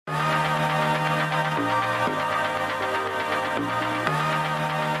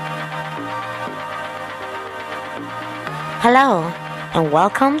Hello, and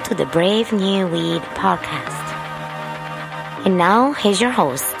welcome to the Brave New Weed podcast. And now, here's your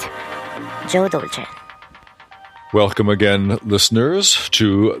host, Joe Dolce. Welcome again, listeners,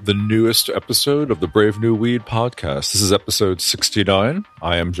 to the newest episode of the Brave New Weed podcast. This is episode 69.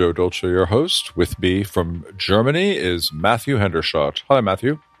 I am Joe Dolce, your host. With me from Germany is Matthew Hendershot. Hi,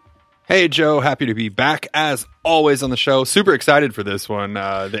 Matthew. Hey, Joe. Happy to be back, as always, on the show. Super excited for this one.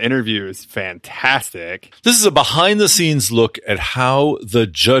 The interview is fantastic. This is a behind-the-scenes look at how the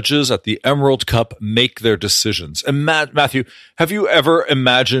judges at the Emerald Cup make their decisions. And Matthew, have you ever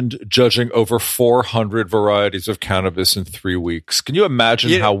imagined judging over 400 varieties of cannabis in 3 weeks? Can you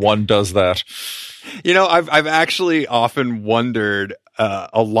imagine how one does that? You know, I've actually often wondered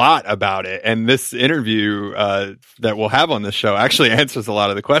a lot about it, and this interview that we'll have on this show actually answers a lot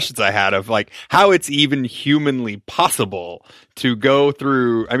of the questions I had of like how it's even humanly possible to go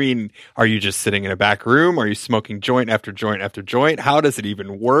through. I mean, are you just sitting in a back room? Are you smoking joint after joint after joint? How does it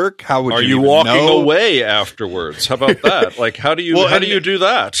even work? How would are you you walking know? away afterwards? How about that? Like, how do you do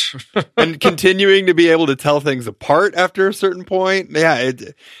that? And continuing to be able to tell things apart after a certain point. Yeah,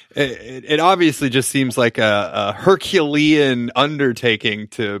 it obviously just seems like a Herculean undertaking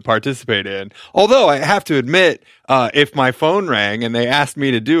to participate in. Although I have to admit, if my phone rang and they asked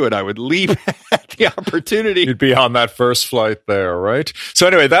me to do it, I would leap at the opportunity. You'd be on that first flight there, right? So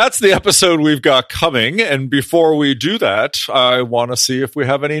anyway, that's the episode we've got coming. And before we do that, I want to see if we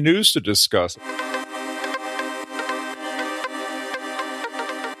have any news to discuss.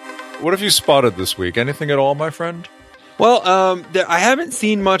 What have you spotted this week? Anything at all, my friend? Well, I haven't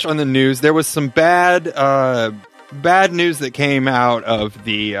seen much on the news. There was some bad news that came out of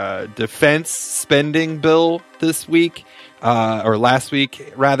the defense spending bill this week, or last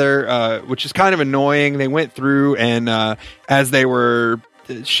week, rather, which is kind of annoying. They went through and as they were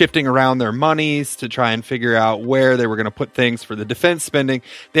shifting around their monies to try and figure out where they were going to put things for the defense spending,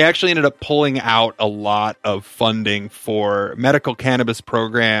 they actually ended up pulling out a lot of funding for medical cannabis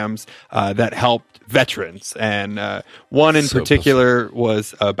programs that helped veterans. And one in particular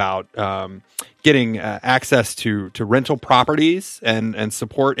was about getting access to rental properties and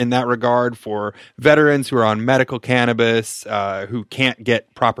support in that regard for veterans who are on medical cannabis, who can't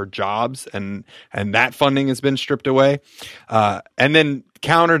get proper jobs, and that funding has been stripped away. And then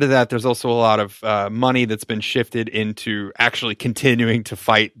counter to that, there's also a lot of money that's been shifted into actually continuing to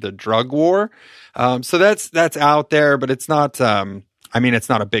fight the drug war. So that's out there, but it's not. I mean, it's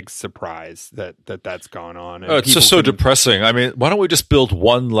not a big surprise that's gone on. And it's just so depressing. I mean, why don't we just build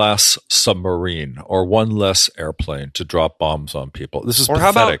one less submarine or one less airplane to drop bombs on people? This is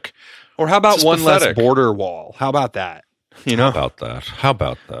pathetic. How about one less border wall? How about that? You know, how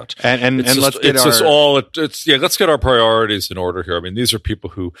about that? And let's get our priorities in order here. I mean, these are people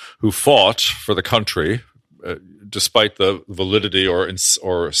who fought for the country. Despite the validity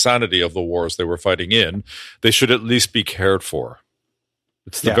or sanity of the wars they were fighting in, they should at least be cared for.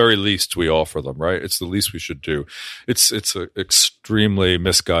 It's the very least we offer them, right? It's the least we should do. It's an extremely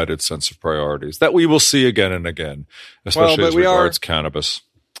misguided sense of priorities that we will see again and again, especially as regards cannabis.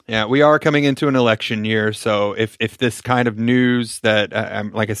 Yeah, we are coming into an election year, so if this kind of news that,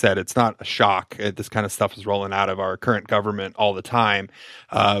 like I said, it's not a shock. This kind of stuff is rolling out of our current government all the time.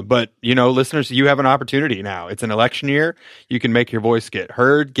 But, you know, listeners, you have an opportunity now. It's an election year. You can make your voice get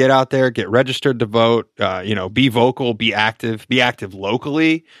heard, get out there, get registered to vote, be vocal, be active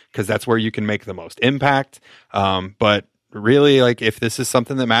locally, because that's where you can make the most impact. But really, like, if this is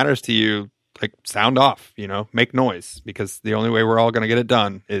something that matters to you, like, sound off, make noise, because the only way we're all going to get it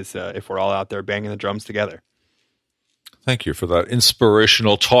done is if we're all out there banging the drums together. Thank you for that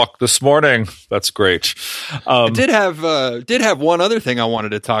inspirational talk this morning. That's great. I did have one other thing I wanted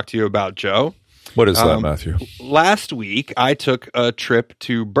to talk to you about, Joe. What is that, Matthew? Last week, I took a trip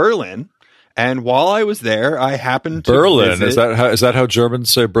to Berlin, and while I was there, I happened to visit. Is that how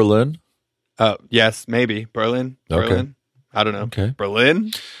Germans say Berlin? Yes, maybe Berlin. Okay. Berlin. I don't know. Okay.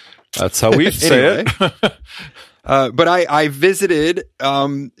 Berlin. That's how we say it. But I visited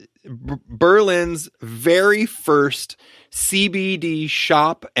Berlin's very first CBD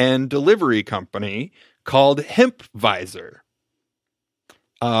shop and delivery company called Hempweiser.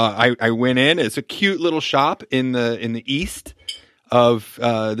 I went in. It's a cute little shop in the east of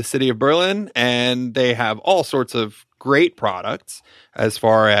the city of Berlin, and they have all sorts of great products as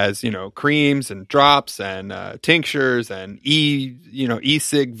far as, creams and drops and tinctures and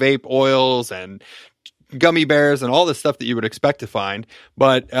e-cig vape oils and gummy bears and all the stuff that you would expect to find.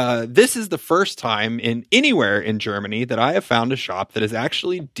 But this is the first time anywhere in Germany that I have found a shop that is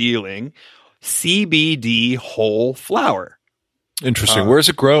actually dealing CBD whole flower. Interesting. Where does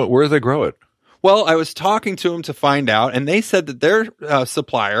it grow? Where do they grow it? Well, I was talking to them to find out, and they said that their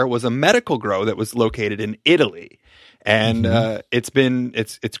supplier was a medical grow that was located in Italy. And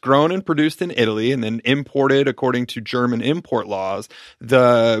it's grown and produced in Italy and then imported according to German import laws.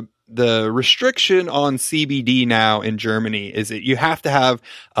 The restriction on CBD now in Germany is that you have to have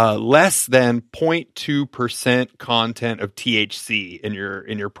less than 0.2% content of THC in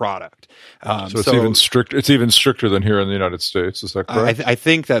your product. So it's even strict. It's even stricter than here in the United States. Is that correct? I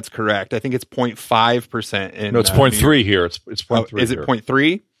think that's correct. I think it's 0.5%. No, it's 0.3 here. It's 0.3. Is it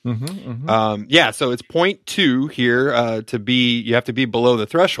 0.3? Yeah, so it's 0.2 here you have to be below the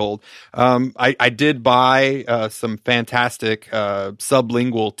threshold. I did buy some fantastic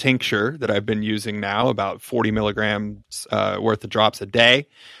sublingual tincture that I've been using now, about 40 milligrams worth of drops a day.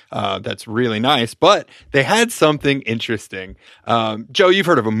 That's really nice, but they had something interesting. Joe, you've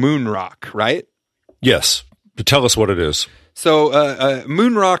heard of a moon rock, right? Yes. Tell us what it is. So,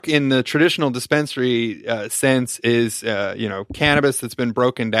 moon rock in the traditional dispensary sense is, cannabis that's been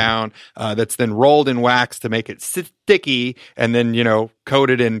broken down, that's then rolled in wax to make it sticky, and then,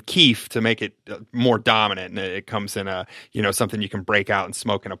 coated in keef to make it more dominant. And it comes in something you can break out and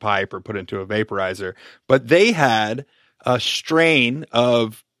smoke in a pipe or put into a vaporizer. But they had a strain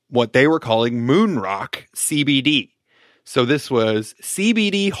of what they were calling moon rock CBD. So this was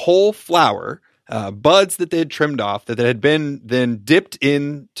CBD whole flower. Buds that they had trimmed off that had been then dipped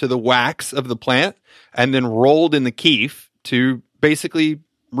into the wax of the plant and then rolled in the keef to basically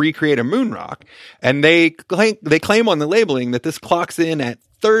recreate a moon rock. And they claim on the labeling that this clocks in at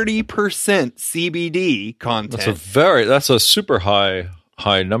 30% CBD content. That's a super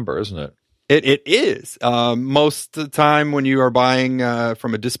high number, isn't it? It is. Most of the time when you are buying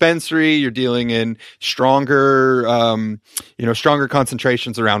from a dispensary, you're dealing in stronger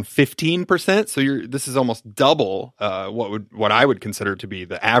concentrations around 15%. So this is almost double what I would consider to be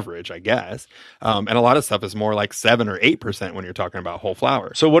the average, I guess. And a lot of stuff is more like 7 or 8% when you're talking about whole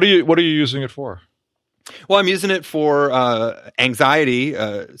flower. So what are you using it for? Well, I'm using it for anxiety,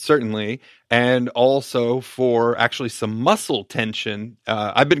 certainly, and also for actually some muscle tension.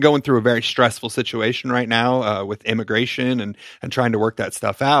 I've been going through a very stressful situation right now with immigration and trying to work that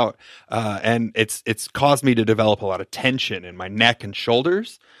stuff out. And it's caused me to develop a lot of tension in my neck and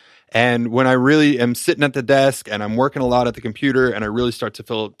shoulders. And when I really am sitting at the desk and I'm working a lot at the computer and I really start to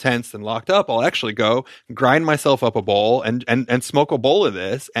feel tense and locked up, I'll actually go grind myself up a bowl and smoke a bowl of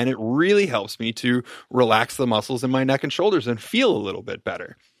this. And it really helps me to relax the muscles in my neck and shoulders and feel a little bit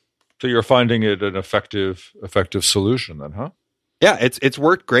better. So you're finding it an effective solution then, huh? Yeah, it's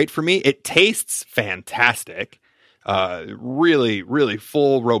worked great for me. It tastes fantastic. Really, really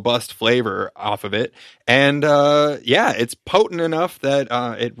full, robust flavor off of it. And it's potent enough that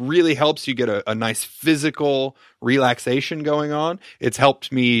it really helps you get a nice physical relaxation going on. It's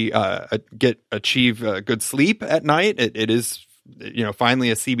helped me achieve good sleep at night. It is,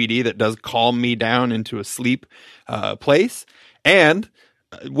 finally a CBD that does calm me down into a sleep place. And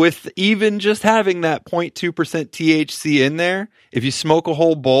with even just having that 0.2% THC in there, if you smoke a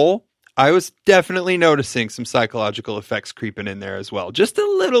whole bowl, I was definitely noticing some psychological effects creeping in there as well. Just a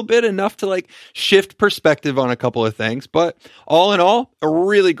little bit, enough to shift perspective on a couple of things. But all in all, a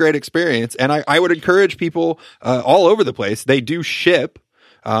really great experience. And I would encourage people all over the place. They do ship.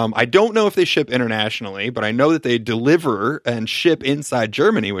 I don't know if they ship internationally, but I know that they deliver and ship inside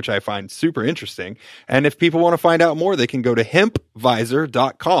Germany, which I find super interesting. And if people want to find out more, they can go to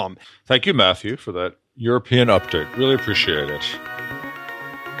hempvisor.com. Thank you, Matthew, for that European update. Really appreciate it.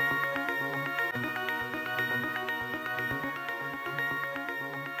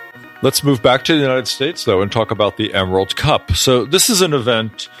 Let's move back to the United States, though, and talk about the Emerald Cup. So this is an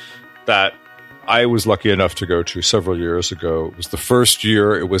event that I was lucky enough to go to several years ago. It was the first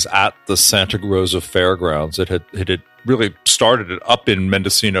year it was at the Santa Rosa Fairgrounds. It had really started it up in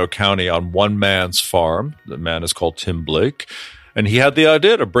Mendocino County on one man's farm. The man is called Tim Blake. And he had the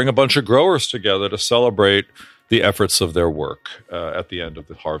idea to bring a bunch of growers together to celebrate the efforts of their work at the end of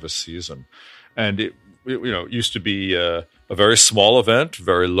the harvest season. And it used to be a very small event,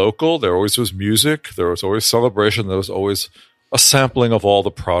 very local. There always was music. There was always celebration. There was always a sampling of all the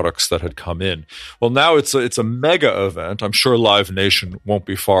products that had come in. Well, now it's a mega event. I'm sure Live Nation won't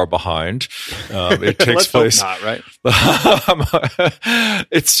be far behind. It takes place. Hope not, right?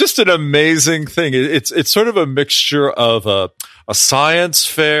 It's just an amazing thing. It's sort of a mixture of a science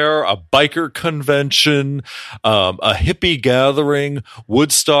fair, a biker convention, a hippie gathering,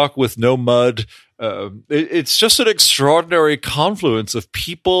 Woodstock with no mud. It's just an extraordinary confluence of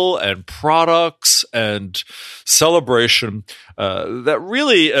people and products and celebration that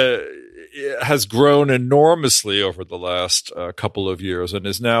really has grown enormously over the last couple of years and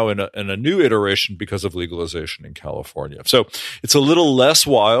is now in a new iteration because of legalization in California. So it's a little less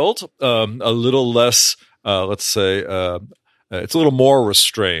wild, a little less, let's say, it's a little more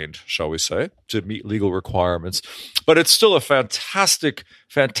restrained, shall we say, to meet legal requirements. But it's still a fantastic,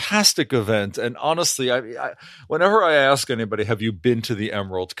 fantastic event. And honestly, whenever I ask anybody, have you been to the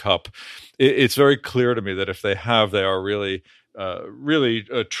Emerald Cup? It's very clear to me that if they have, they are really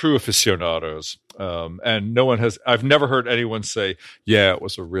true aficionados. And I've never heard anyone say, yeah, it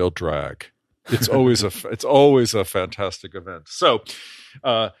was a real drag. It's always a fantastic event. So,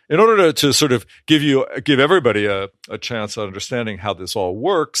 in order to sort of give everybody a chance at understanding how this all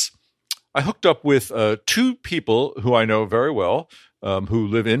works, I hooked up with two people who I know very well, who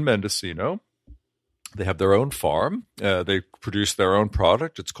live in Mendocino. They have their own farm. They produce their own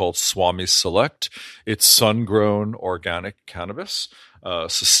product. It's called Swami Select. It's sun-grown organic cannabis,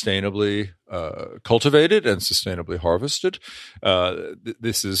 sustainably cultivated and sustainably harvested.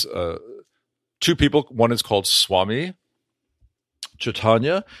 This is two people. One is called Swami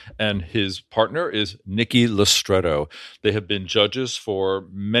Chaitanya, and his partner is Nikki Listretto. They have been judges for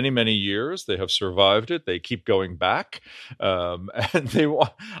many, many years. They have survived it. They keep going back. And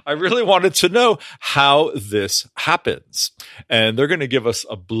I really wanted to know how this happens. And they're going to give us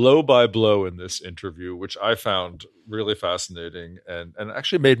a blow-by-blow in this interview, which I found really fascinating and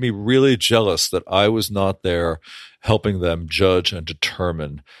actually made me really jealous that I was not there helping them judge and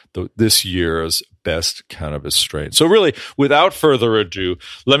determine this year's best cannabis strain. So really, without further ado,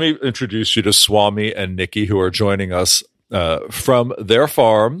 let me introduce you to Swami and Nikki, who are joining us from their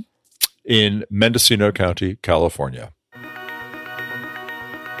farm in Mendocino County, California.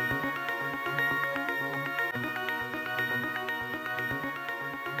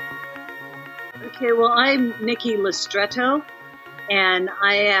 Okay, well, I'm Nikki Listretto, and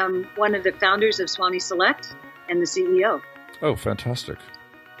I am one of the founders of Swami Select and the CEO. Oh, fantastic.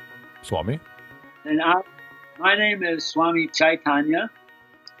 Swami? And my name is Swami Chaitanya.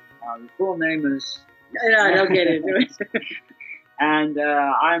 The full name is... No, don't get into it. And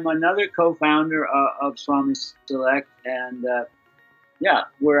I'm another co-founder of Swami Select, and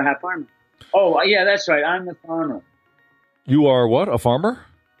we're a half farmer. Oh, yeah, that's right. I'm the farmer. You are what? A farmer?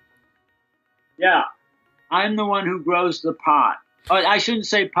 Yeah. I'm the one who grows the pot. Oh, I shouldn't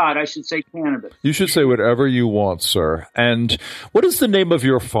say pot. I should say cannabis. You should say whatever you want, sir. And what is the name of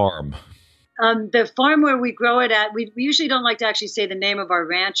your farm? The farm where we grow it at, we usually don't like to actually say the name of our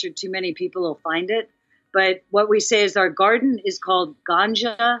ranch, or too many people will find it. But what we say is our garden is called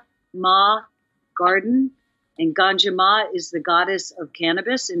Ganja Ma Garden. And Ganja Ma is the goddess of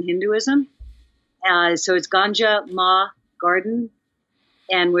cannabis in Hinduism. So it's Ganja Ma Garden.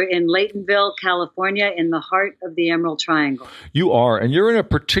 And we're in Laytonville, California, in the heart of the Emerald Triangle. You are, and you're in a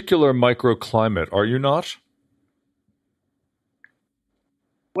particular microclimate, are you not?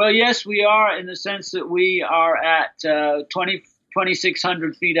 Well, yes, we are, in the sense that we are at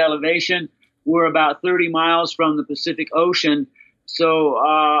 2,600 feet elevation. We're about 30 miles from the Pacific Ocean. So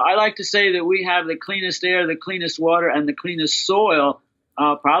I like to say that we have the cleanest air, the cleanest water, and the cleanest soil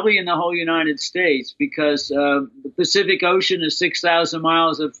probably in the whole United States, because the Pacific Ocean is 6,000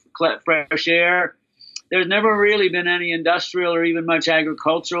 miles of fresh air. There's never really been any industrial or even much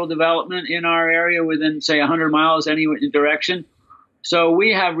agricultural development in our area within, say, 100 miles any direction. So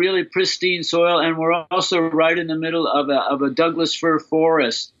we have really pristine soil, and we're also right in the middle of a Douglas fir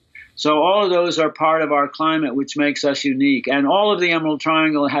forest. So all of those are part of our climate, which makes us unique. And all of the Emerald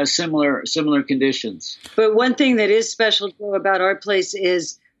Triangle has similar conditions. But one thing that is special about our place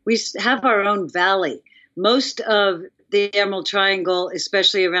is we have our own valley. Most of the Emerald Triangle,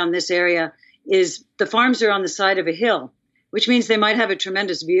 especially around this area, is the farms are on the side of a hill, which means they might have a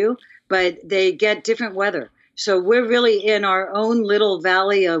tremendous view, but they get different weather. So we're really in our own little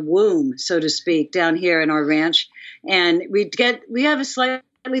valley of womb, so to speak, down here in our ranch. And we have a slightly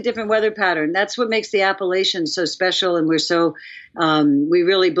different weather pattern. That's what makes the Appalachian so special. And we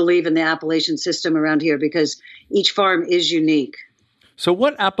really believe in the Appalachian system around here because each farm is unique. So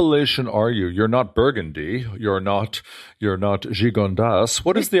what appellation are you? You're not Burgundy. You're not Gigondas.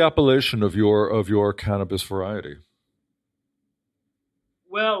 What is the appellation of your cannabis variety?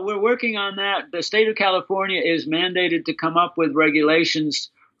 Well, we're working on that. The state of California is mandated to come up with regulations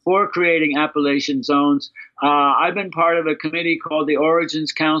for creating appellation zones. I've been part of a committee called the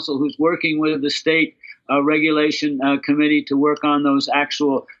Origins Council, who's working with the state regulation committee to work on those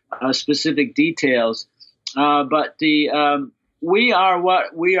actual specific details. But we are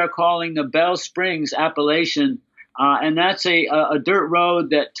what we are calling the Bell Springs appellation, and that's a dirt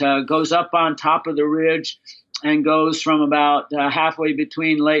road that goes up on top of the ridge. and goes from about halfway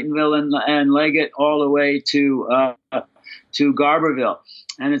between Laytonville and Leggett all the way to Garberville.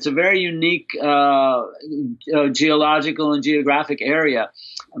 And it's a very unique geological and geographic area,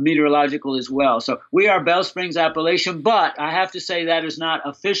 meteorological as well. So we are Bell Springs appellation, but I have to say that is not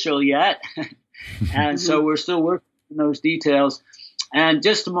official yet. And so we're still working on those details. And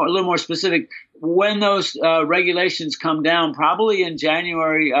just a little more specific, when those regulations come down, probably in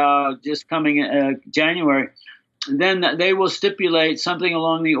January, January, then they will stipulate something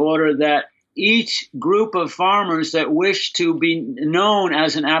along the order that each group of farmers that wish to be known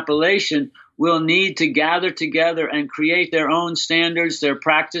as an appellation will need to gather together and create their own standards, their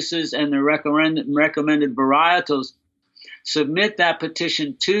practices, and their recommended varietals, submit that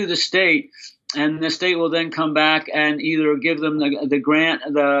petition to the state, and the state will then come back and either give them the grant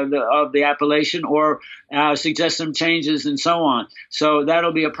of the appellation or suggest some changes and so on. So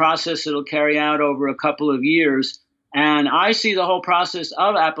that'll be a process that'll carry out over a couple of years. And I see the whole process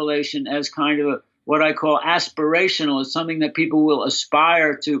of appellation as kind of what I call aspirational. It's something that people will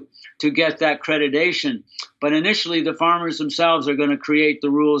aspire to get that accreditation. But initially, the farmers themselves are going to create the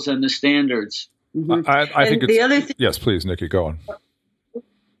rules and the standards. Mm-hmm. I think it's... The other thing, yes, please, Nikki, go on. I'm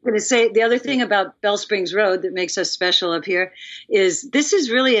going to say the other thing about Bell Springs Road that makes us special up here is this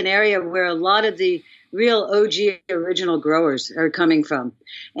is really an area where a lot of the real OG original growers are coming from.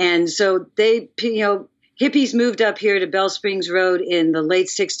 And so they, hippies moved up here to Bell Springs Road in the late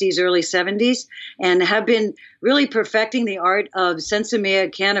 60s, early 70s, and have been really perfecting the art of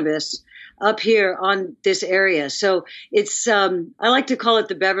sensimilla cannabis up here on this area. So it's, I like to call it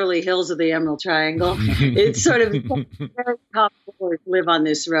the Beverly Hills of the Emerald Triangle. It's sort of very comfortable to live on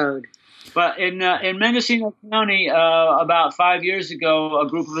this road. But in Mendocino County, about 5 years ago, a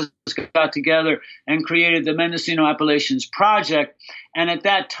group of us got together and created the Mendocino Appellations Project. And at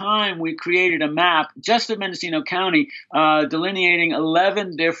that time, we created a map just of Mendocino County, delineating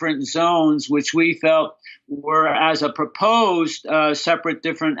 11 different zones, which we felt were as a proposed separate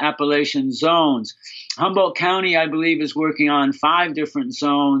different appellation zones. Humboldt County, I believe, is working on 5 different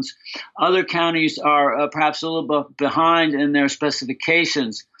zones. Other counties are perhaps a little bit behind in their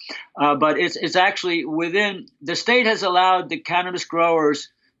specifications. But it's actually within the state has allowed the cannabis growers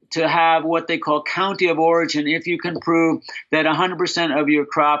to have what they call county of origin. If you can prove that 100% of your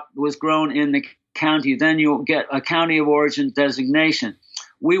crop was grown in the county, then you'll get a county of origin designation.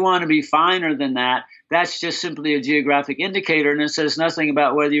 We want to be finer than that. That's just simply a geographic indicator, and it says nothing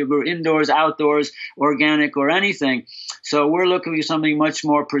about whether you grew indoors, outdoors, organic, or anything. So we're looking for something much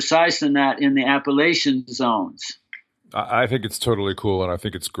more precise than that in the appellation zones. I think it's totally cool, and I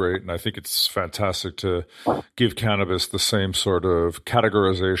think it's great, and I think it's fantastic to give cannabis the same sort of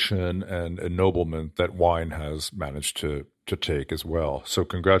categorization and ennoblement that wine has managed to take as well. So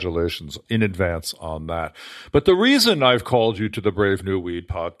congratulations in advance on that. But the reason I've called you to the Brave New Weed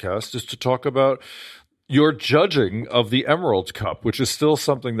podcast is to talk about your judging of the Emerald Cup, which is still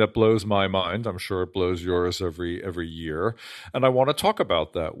something that blows my mind. I'm sure it blows yours every year. And I want to talk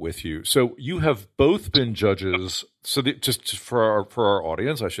about that with you. So you have both been judges. So just for our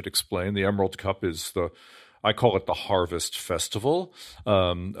audience, I should explain the Emerald Cup is I call it the Harvest Festival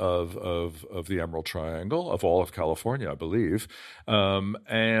of the Emerald Triangle, of all of California, I believe.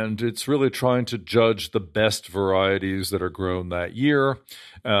 And it's really trying to judge the best varieties that are grown that year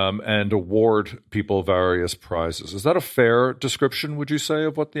and award people various prizes. Is that a fair description, would you say,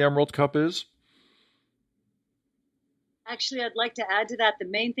 of what the Emerald Cup is? Actually, I'd like to add to that. The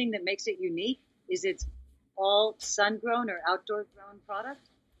main thing that makes it unique is it's all sun-grown or outdoor-grown product,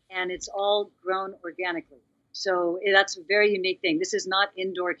 and it's all grown organically. So that's a very unique thing. This is not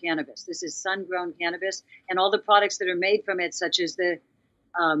indoor cannabis. This is sun-grown cannabis, and all the products that are made from it, such as the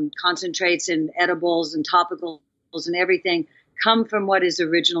concentrates and edibles and topicals and everything, come from what is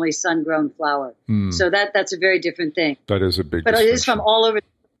originally sun-grown flower. So that's a very different thing. That is a big But it is from all over.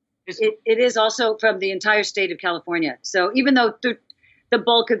 It is also from the entire state of California. So even though the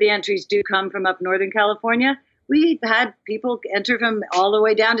bulk of the entries do come from up Northern California, we've had people enter from all the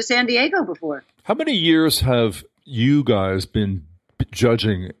way down to San Diego before. How many years have you guys been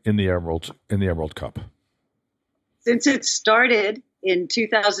judging in the Emerald Cup? Since it started in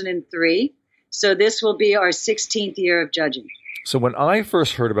 2003, so this will be our 16th year of judging. So when I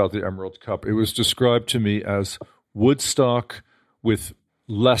first heard about the Emerald Cup, it was described to me as Woodstock with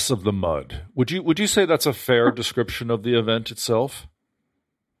less of the mud. Would you say that's a fair description of the event itself?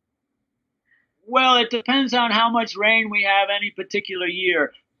 Well, it depends on how much rain we have any particular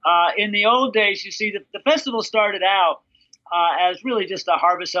year. In the old days, you see, the festival started out as really just a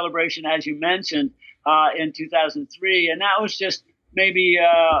harvest celebration, as you mentioned, in 2003. And that was just maybe,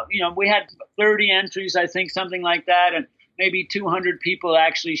 we had 30 entries, I think, something like that. And maybe 200 people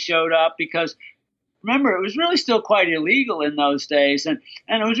actually showed up because, remember, it was really still quite illegal in those days. And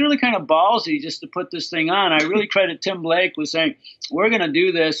it was really kind of ballsy just to put this thing on. I really credit Tim Blake with saying, we're going to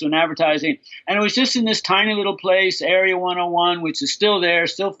do this in advertising. And it was just in this tiny little place, Area 101, which is still there,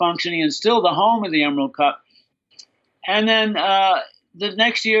 still functioning, and still the home of the Emerald Cup. And then the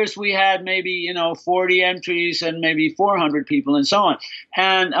next years we had maybe, 40 entries and maybe 400 people and so on.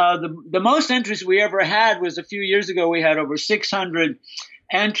 And the most entries we ever had was a few years ago. We had over 600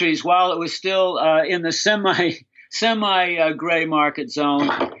 entries while it was still in the semi gray market zone.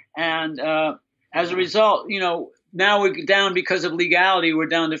 And as a result, now we're down because of legality. We're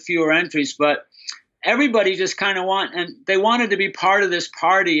down to fewer entries, but everybody just kind of they wanted to be part of this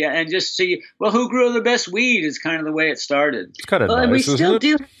party and just see, well, who grew the best weed is kind of the way it started. It's kind of nice, and we isn't still it?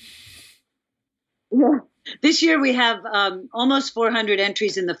 do. Yeah. This year we have almost 400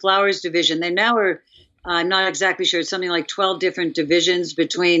 entries in the flowers division. They now are, I'm not exactly sure, it's something like 12 different divisions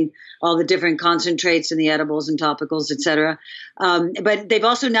between all the different concentrates and the edibles and topicals, et cetera. But they've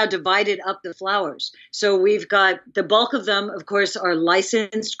also now divided up the flowers. So we've got the bulk of them, of course, are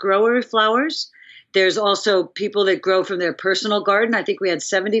licensed grower flowers. There's also people that grow from their personal garden. I think we had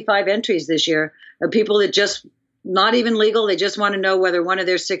 75 entries this year of people that just, not even legal, they just want to know whether one of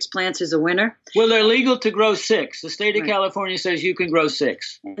their 6 plants is a winner. Well, they're legal to grow 6. The state of California says you can grow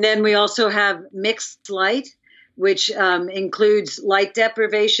 6. And then we also have mixed light, which includes light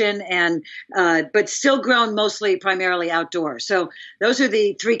deprivation and but still grown primarily outdoors. So those are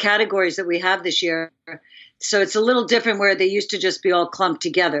the 3 categories that we have this year. So it's a little different where they used to just be all clumped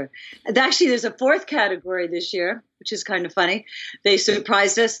together. And actually, there's a 4th category this year, which is kind of funny. They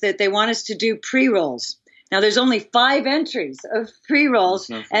surprised us that they want us to do pre-rolls. Now, there's only 5 entries of pre-rolls,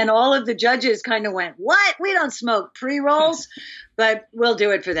 and all of the judges kind of went, what? We don't smoke pre-rolls, but we'll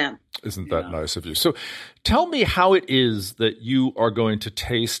do it for them. Isn't that nice of you? So tell me how it is that you are going to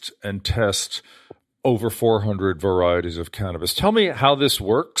taste and test over 400 varieties of cannabis. Tell me how this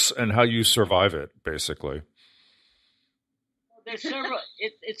works and how you survive it, basically. There's several.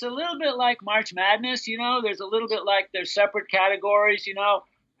 It's a little bit like March Madness, There's a little bit like there's separate categories,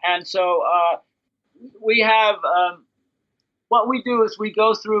 And so we have what we do is we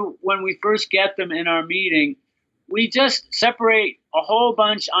go through when we first get them in our meeting. We just separate a whole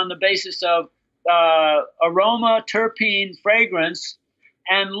bunch on the basis of aroma, terpene, fragrance,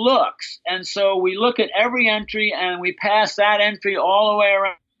 and looks. And so we look at every entry and we pass that entry all the way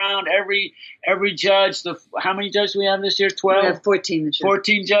around every judge. How many judges do we have this year? 12? We have 14 this year.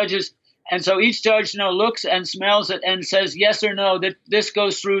 14 judges. And so each judge, looks and smells it and says yes or no, that this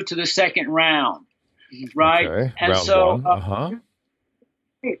goes through to the second round. Right? Okay. And round so one.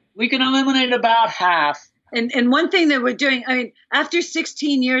 We can eliminate about half. And one thing that we're doing, after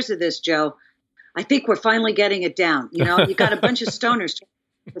 16 years of this, Joe, I think we're finally getting it down. You got a bunch of stoners trying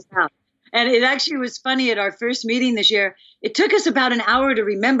to this out. And it actually was funny at our first meeting this year. It took us about an hour to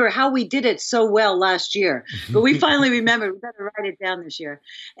remember how we did it so well last year. But we finally remembered we better write it down this year.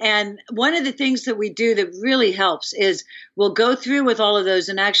 And one of the things that we do that really helps is we'll go through with all of those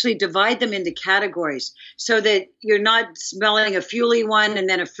and actually divide them into categories so that you're not smelling a fuely one and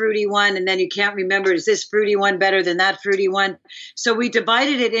then a fruity one. And then you can't remember, is this fruity one better than that fruity one? So we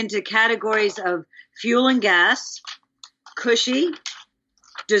divided it into categories of fuel and gas, cushy,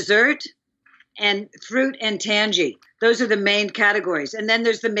 dessert, and fruit and tangy. Those are the main categories. And then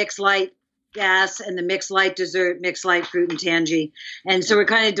there's the mixed light gas and the mixed light dessert, mixed light fruit and tangy. And so we're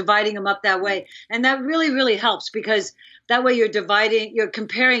kind of dividing them up that way. And that really, really helps because that way you're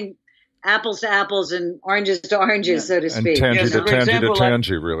comparing apples to apples and oranges to oranges, so to speak. And tangy to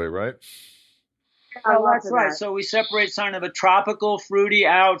tangy, really, right? Oh, that's right. So we separate kind of a tropical fruity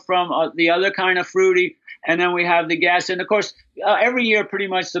out from the other kind of fruity. And then we have the gas. And, of course, every year pretty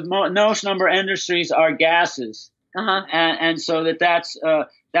much the most number of industries are gases. And so that's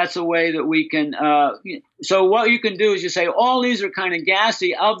a way that we can so what you can do is you say, all these are kind of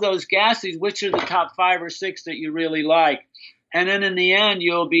gassy. Of those gases, which are the top 5 or 6 that you really like? And then in the end,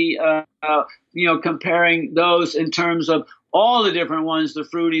 you'll be comparing those in terms of all the different ones, the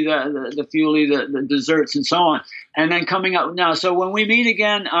fruity, the fuely, the desserts, and so on. And then coming up now. So when we meet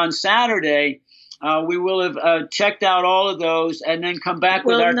again on Saturday, we will have checked out all of those and then come back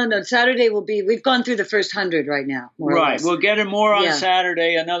with our... No. Saturday will be... We've gone through the first 100 right now. Right. We'll get more on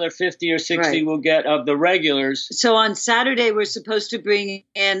Saturday. Another 50 or 60 we'll get of the regulars. So on Saturday, we're supposed to bring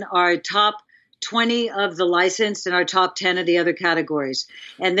in our top 20 of the licensed and our top 10 of the other categories.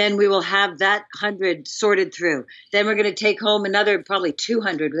 And then we will have that 100 sorted through. Then we're going to take home another probably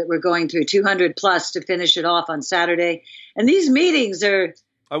 200 that we're going through, 200 plus to finish it off on Saturday. And these meetings are...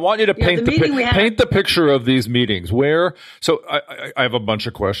 I want you to paint the picture of these meetings. Where? So I have a bunch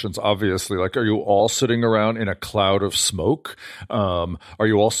of questions. Obviously, like, are you all sitting around in a cloud of smoke? Are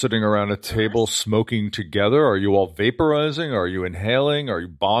you all sitting around a table smoking together? Are you all vaporizing? Are you inhaling? Are you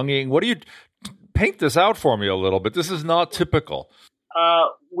bonging? What do you? Paint this out for me a little bit. This is not typical.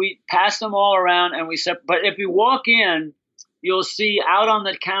 We pass them all around, and but if you walk in, you'll see out on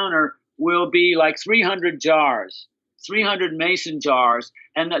the counter will be like 300 jars. 300 mason jars,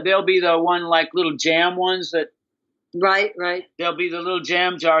 and they'll be the one like little jam ones that. Right. They'll be the little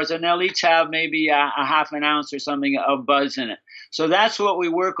jam jars, and they'll each have maybe a half an ounce or something of buds in it. So that's what we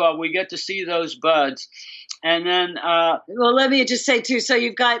work on. We get to see those buds, and then. Well, let me just say too. So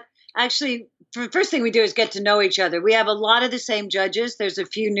you've got actually. The first thing we do is get to know each other. We have a lot of the same judges. There's a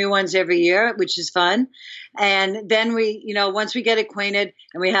few new ones every year, which is fun. And then we, once we get acquainted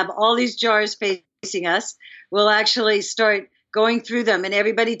and we have all these jars facing us, we'll actually start going through them, and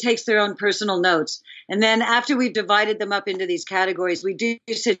everybody takes their own personal notes. And then after we've divided them up into these categories, we do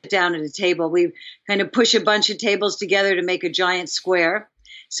sit down at a table. We kind of push a bunch of tables together to make a giant square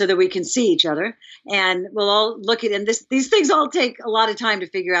so that we can see each other. And we'll all look at, and these things all take a lot of time to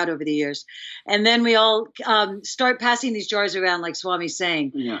figure out over the years. And then we all start passing these jars around, like Swami's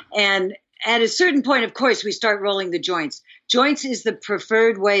saying. Yeah. And at a certain point, of course, we start rolling the joints. Joints is the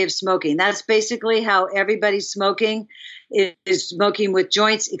preferred way of smoking. That's basically how everybody's smoking, is smoking with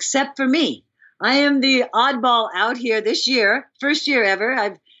joints, except for me. I am the oddball out here this year, first year ever.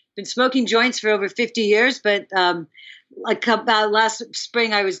 I've been smoking joints for over 50 years, but like about last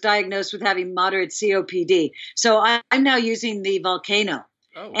spring, I was diagnosed with having moderate COPD. So I'm now using the Volcano.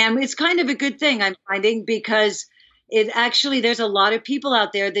 Oh. And it's kind of a good thing, I'm finding, because there's a lot of people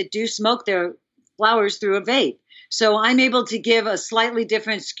out there that do smoke their flowers through a vape. So I'm able to give a slightly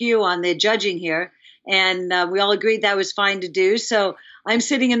different skew on the judging here. And we all agreed that was fine to do. So I'm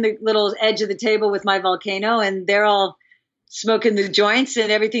sitting in the little edge of the table with my Volcano, and they're all smoking the joints,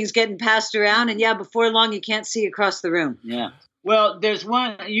 and everything's getting passed around. And yeah, before long, you can't see across the room. Yeah. Well, there's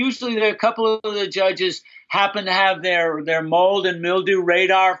one, usually there are a couple of the judges happen to have their mold and mildew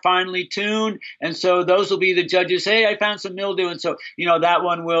radar finely tuned. And so those will be the judges. Hey, I found some mildew. And so, that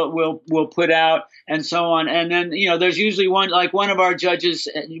one we'll put out and so on. And then, there's usually one of our judges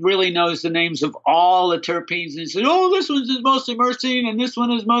really knows the names of all the terpenes. And says, oh, this one's mostly myrcene and this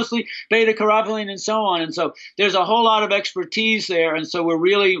one is mostly beta carotene and so on. And so there's a whole lot of expertise there. And so we're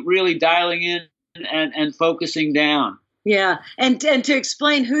really, really dialing in and focusing down. Yeah. And to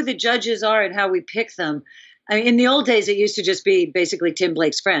explain who the judges are and how we pick them. I mean, in the old days, it used to just be basically Tim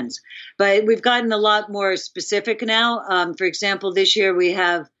Blake's friends, but we've gotten a lot more specific now. For example, this year we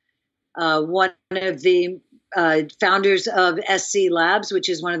have one of the founders of SC Labs, which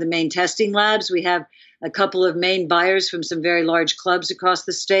is one of the main testing labs. We have a couple of main buyers from some very large clubs across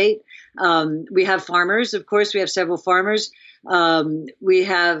the state. We have farmers, of course. We have several farmers. We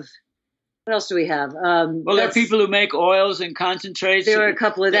have... What else do we have? Well, there are people who make oils and concentrates. There are a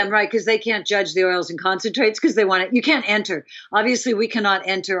couple of them, right? Because they can't judge the oils and concentrates because they want it. You can't enter. Obviously, we cannot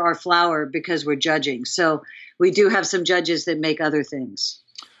enter our flower because we're judging. So we do have some judges that make other things.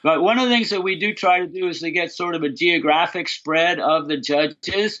 But one of the things that we do try to do is to get sort of a geographic spread of the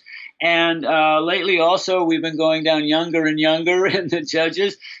judges. And lately also we've been going down younger and younger in the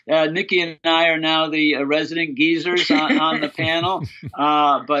judges. Nikki and I are now the resident geezers on the panel.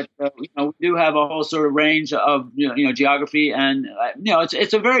 But we do have a whole sort of range of geography, and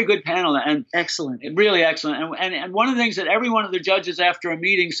it's a very good panel and excellent, really excellent. And one of the things that every one of the judges after a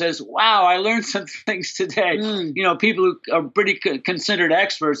meeting says, "Wow, I learned some things today." People who are pretty considered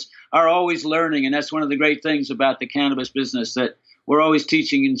experts are always learning, and that's one of the great things about the cannabis business, that we're always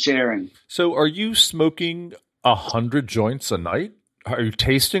teaching and sharing. So are you smoking 100 joints a night? Are you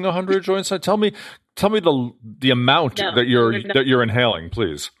tasting 100 joints? Tell me the amount that you're inhaling,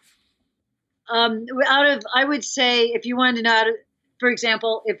 please. I would say, if you wanted to know, for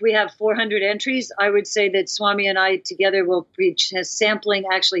example, if we have 400 entries, I would say that Swami and I together will preach sampling,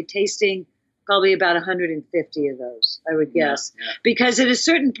 actually tasting probably about 150 of those, I would guess. Yeah. Because at a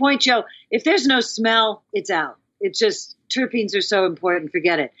certain point, Joe, if there's no smell, it's out. It's just, terpenes are so important,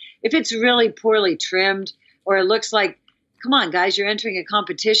 forget it. If it's really poorly trimmed, or it looks like, come on, guys, you're entering a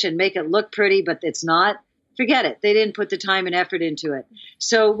competition, make it look pretty, but it's not, forget it. They didn't put the time and effort into it.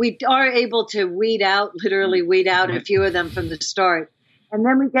 So we are able to literally weed out a few of them from the start. And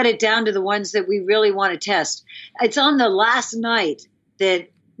then we get it down to the ones that we really want to test. It's on the last night that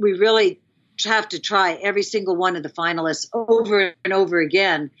we really have to try every single one of the finalists over and over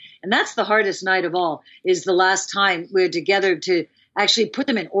again. And that's the hardest night of all, is the last time we're together to actually put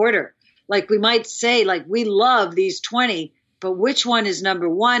them in order. Like we might say, like, we love these 20, but which one is number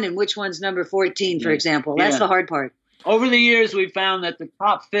 1 and which one's number 14, for example? That's the hard part. Over the years, we found that the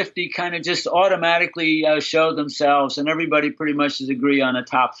top 50 kind of just automatically show themselves, and everybody pretty much does agree on a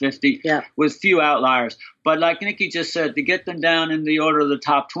top 50 with few outliers. But like Nikki just said, to get them down in the order of the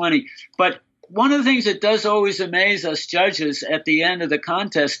top 20. But one of the things that does always amaze us judges at the end of the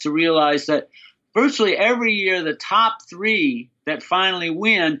contest to realize that virtually every year the top 3 that finally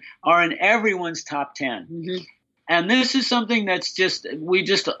win are in everyone's top 10. Mm-hmm. And this is something that's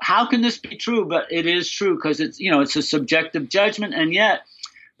how can this be true? But it is true because it's a subjective judgment. And yet,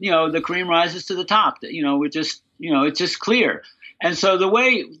 the cream rises to the top. It's just clear. And so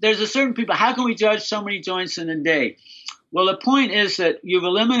there's a certain people, how can we judge so many joints in a day? Well, the point is that you've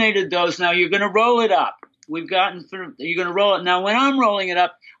eliminated those. Now you're going to roll it up. You're going to roll it. Now, when I'm rolling it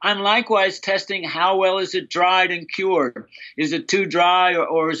up, I'm likewise testing how well is it dried and cured. Is it too dry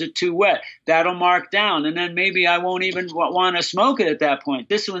or is it too wet? That'll mark down. And then maybe I won't even want to smoke it at that point.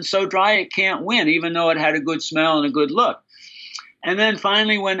 This one's so dry it can't win, even though it had a good smell and a good look. And then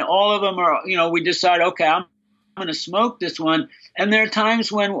finally, when all of them are, we decide, okay, I'm going to smoke this one. And there are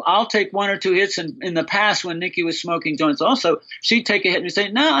times when I'll take 1 or 2 hits. And in the past, when Nikki was smoking joints also, she'd take a hit and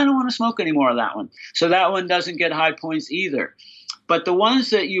say, no, I don't want to smoke any more of that one. So that one doesn't get high points either. But the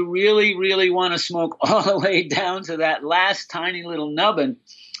ones that you really, really want to smoke all the way down to that last tiny little nubbin,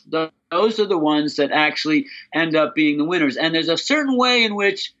 those are the ones that actually end up being the winners. And there's a certain way in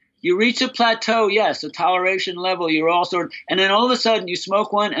which you reach a plateau, yes, a toleration level, you're all and then all of a sudden you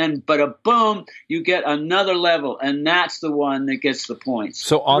smoke one and boom, you get another level, and that's the one that gets the points.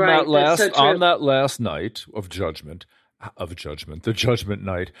 So on that last night of judgment, the judgment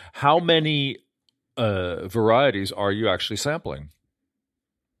night, how many varieties are you actually sampling?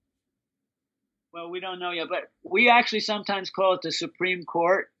 Well, we don't know yet, but we actually sometimes call it the Supreme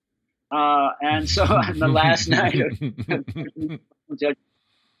Court. And so on the last night of judgment,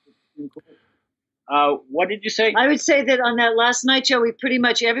 what did you say? I would say that on that last night, Joe, we pretty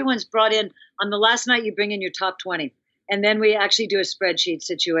much everyone's brought in. On the last night, you bring in your top 20. And then we actually do a spreadsheet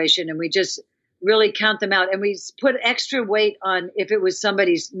situation, and we just really count them out. And we put extra weight on if it was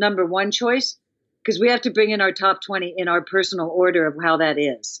somebody's number 1 choice, because we have to bring in our top 20 in our personal order of how that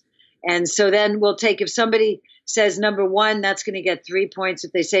is. And so then we'll take, if somebody says number 1, that's going to get 3 points.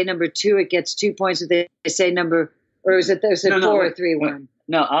 If they say number 2, it gets 2 points. If they say or is it 4 or 3, 1?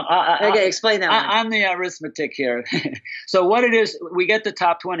 No, okay, explain that one. I'm the arithmetic here. So what it is, we get the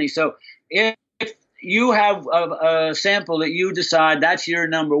top 20. So if you have a sample that you decide that's your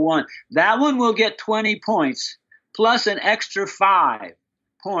number 1, that one will get 20 points plus an extra 5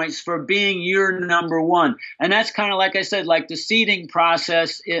 points for being your number 1. And that's kind of, like I said, like the seeding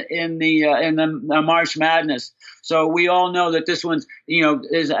process in the March Madness. So we all know that this one's,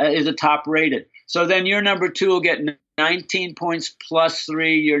 is a top rated. So then your number 2 will get 19 points plus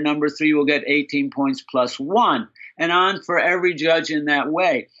 3. Your number 3 will get 18 points plus 1, and on for every judge in that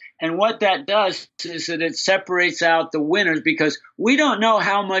way. And what that does is that it separates out the winners, because we don't know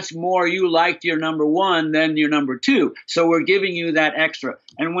how much more you liked your number 1 than your number 2. So we're giving you that extra.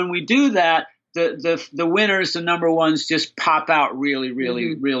 And when we do that, the winners, the number 1s, just pop out really,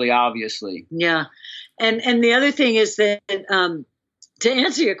 really, really obviously. Yeah. And the other thing is that to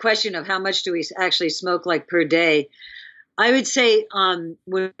answer your question of how much do we actually smoke like per day, I would say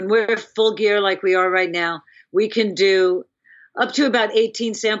when we're full gear like we are right now, we can do up to about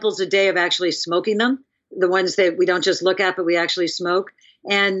 18 samples a day of actually smoking them, the ones that we don't just look at, but we actually smoke.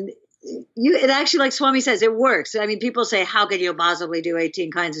 And it actually, like Swami says, it works. I mean, people say, how could you possibly do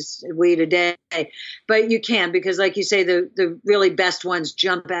 18 kinds of weed a day? But you can, because like you say, the really best ones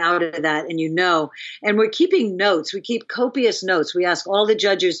jump out of that, and we're keeping notes. We keep copious notes. We ask all the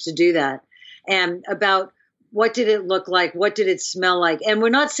judges to do that, and about what did it look like? What did it smell like? And we're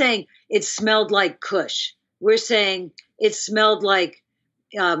not saying it smelled like Kush. We're saying it smelled like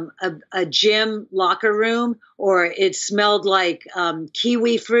a gym locker room, or it smelled like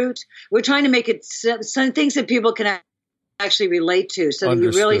kiwi fruit. We're trying to make it some things that people can actually relate to, so that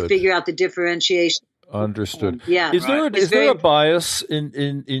you really figure out the differentiation. Understood. Yeah. Is there a bias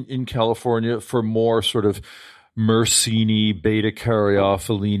in California for more sort of Mersini, beta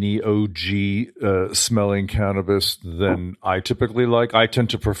caryophyllene, OG smelling cannabis than I typically like? I tend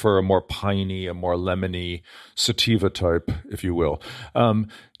to prefer a more piney, a more lemony sativa type, if you will. Do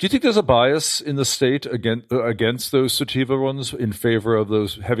you think there's a bias in the state against those sativa ones in favor of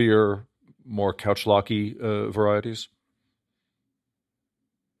those heavier, more couch locky varieties?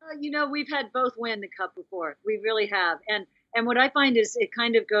 we've had both win the cup before. We really have. And what I find is it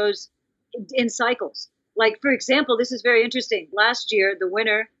kind of goes in cycles. Like, for example, this is very interesting. Last year, the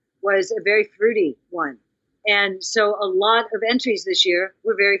winner was a very fruity one. And so a lot of entries this year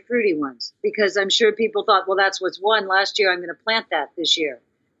were very fruity ones, because I'm sure people thought, well, that's what's won last year. I'm going to plant that this year.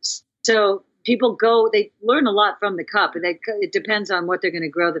 So people they learn a lot from the cup, and it depends on what they're going to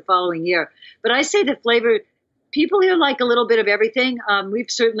grow the following year. But I say the flavor, people here like a little bit of everything.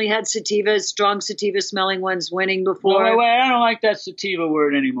 We've certainly had sativas, strong sativa smelling ones winning before. Wait, I don't like that sativa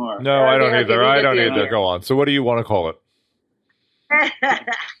word anymore. No, I don't either. I don't either. Go on. So what do you want to call it?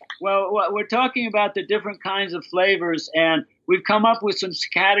 Well, we're talking about the different kinds of flavors, and we've come up with some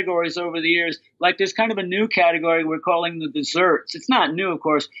categories over the years. Like there's kind of a new category we're calling the desserts. It's not new, of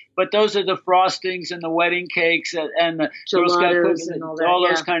course, but those are the frostings and the wedding cakes and the Girl Scout cookies and all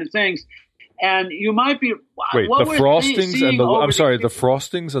those kind of things. And you might be wait, the frostings and the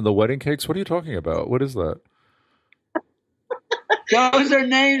frostings and the wedding cakes. What are you talking about? What is that? Those are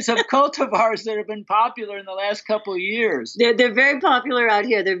names of cultivars that have been popular in the last couple of years. They're very popular out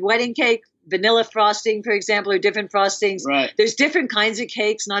here. The wedding cake, vanilla frosting, for example, or different frostings. Right. There's different kinds of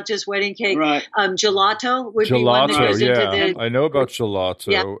cakes, not just wedding cake. Right. Gelato would be one that goes into the... I know about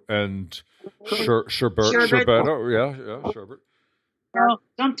gelato and sherbet. Oh, yeah, sherbet. Well,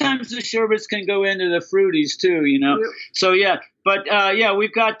 sometimes the sherbets can go into the fruities too, So but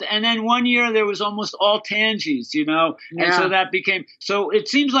we've got, and then one year there was almost all tangies, and so that became. So it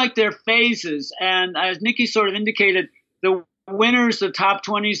seems like they're phases, and as Nikki sort of indicated, the winners, the top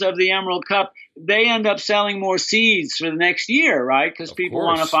 20s of the Emerald Cup, they end up selling more seeds for the next year, right? Because people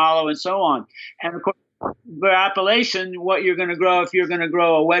want to follow and so on, and of course. For appellation, what you're going to grow, if you're going to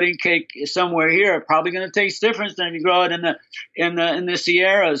grow a wedding cake somewhere here, probably going to taste different than if you grow it in the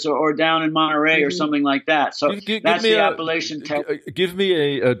Sierras or down in Monterey or something like that. So that's the appellation. Give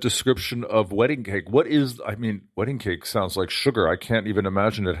me a description of wedding cake. Wedding cake sounds like sugar. I can't even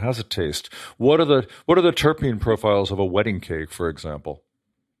imagine it has a taste. What are the terpene profiles of a wedding cake, for example?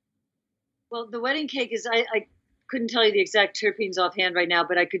 Well, the wedding cake is I couldn't tell you the exact terpenes offhand right now,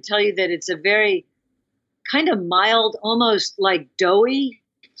 but I could tell you that it's a very kind of mild, almost like doughy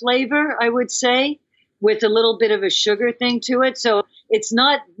flavor, I would say, with a little bit of a sugar thing to it. So it's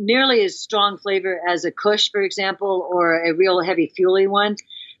not nearly as strong flavor as a Kush, for example, or a real heavy fuely one,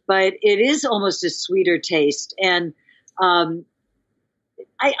 but it is almost a sweeter taste. And I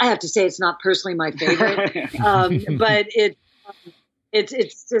have to say it's not personally my favorite, but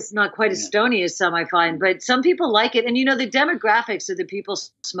it's just not quite as stony as some I find, but some people like it. And, the demographics of the people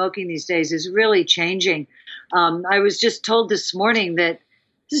smoking these days is really changing. I was just told this morning that,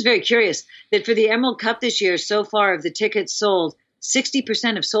 this is very curious, that for the Emerald Cup this year, so far of the tickets sold,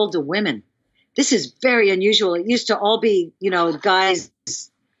 60% have sold to women. This is very unusual. It used to all be, guys,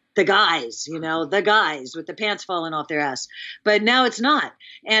 the guys with the pants falling off their ass. But now it's not.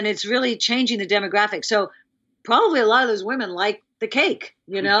 And it's really changing the demographic. So probably a lot of those women like the cake,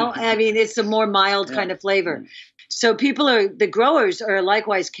 it's a more mild kind of flavor. So the growers are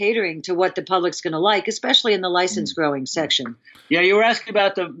likewise catering to what the public's going to like, especially in the licensed growing section. Yeah, you were asking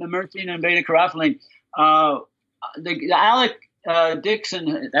about the myrcene and beta-carotene. The Alec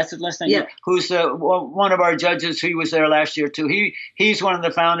Dixon, that's his last name, who's one of our judges. He was there last year too. He's one of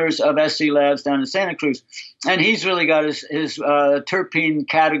the founders of SC Labs down in Santa Cruz, and he's really got his terpene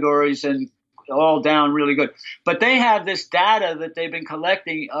categories and all down really good. But they have this data that they've been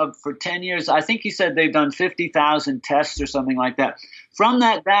collecting for 10 years. I think he said they've done 50,000 tests or something like that. From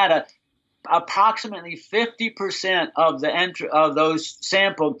that data, approximately 50% of those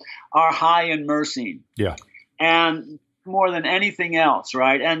sampled are high in myrcene. Yeah. And more than anything else,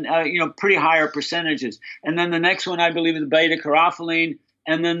 right? And, pretty higher percentages. And then the next one, I believe, is beta-carotene.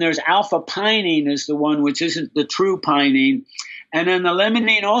 And then there's alpha-pinene is the one which isn't the true pinene. And then the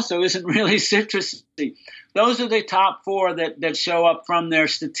limonene also isn't really citrusy. Those are the top four that show up from their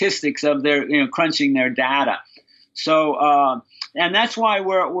statistics of their, crunching their data. So, and that's why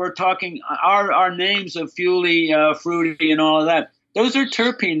we're talking our names of fuely, fruity, and all of that. Those are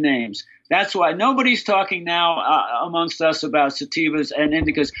terpene names. That's why nobody's talking now amongst us about sativas and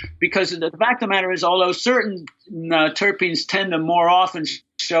indicas, because the fact of the matter is, although certain terpenes tend to more often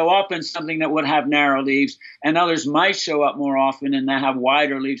show up in something that would have narrow leaves, and others might show up more often and that have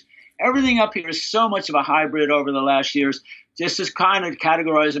wider leaves, everything up here is so much of a hybrid over the last years. Just to kind of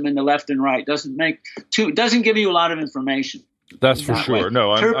categorize them into left and right doesn't give you a lot of information. That's for sure.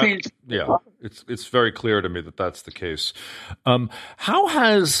 No, it's very clear to me that that's the case. How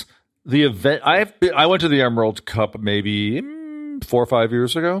has the event? I went to the Emerald Cup maybe 4 or 5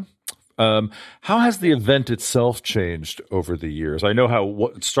 years ago. How has the event itself changed over the years? I know how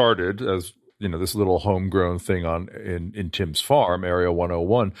what started as this little homegrown thing in Tim's farm, Area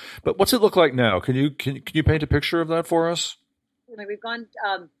 101. But what's it look like now? Can you paint a picture of that for us? We've gone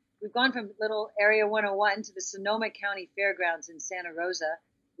from little Area 101 to the Sonoma County Fairgrounds in Santa Rosa,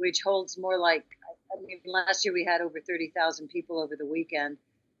 which holds more like, last year we had over 30,000 people over the weekend.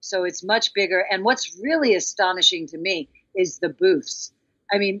 So it's much bigger. And what's really astonishing to me is the booths.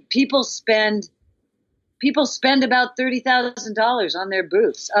 People spend about $30,000 on their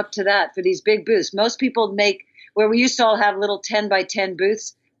booths, up to that, for these big booths. Most people where we used to all have little 10 by 10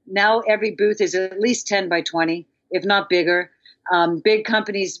 booths. Now every booth is at least 10 by 20, if not bigger. Big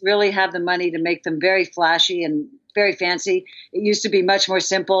companies really have the money to make them very flashy and very fancy. It used to be much more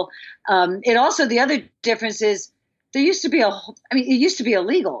simple. The other difference is it used to be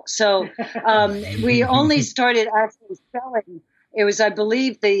illegal. So we only started actually selling. It was, I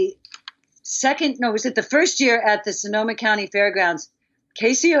believe, the first year at the Sonoma County Fairgrounds.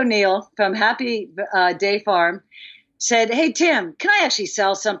 Casey O'Neill from Happy Day Farm said, "Hey, Tim, can I actually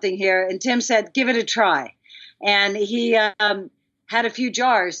sell something here?" And Tim said, "Give it a try." And he had a few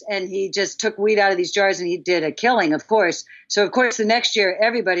jars, and he just took weed out of these jars, and he did a killing, of course. So, of course, the next year,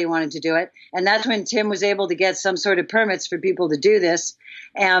 everybody wanted to do it. And that's when Tim was able to get some sort of permits for people to do this.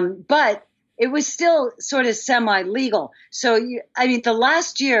 But it was still sort of semi-legal. So, the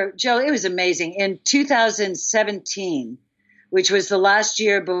last year, Joe, it was amazing. In 2017, which was the last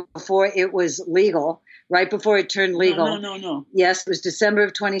year before it was legal, right before it turned legal. No. Yes, it was December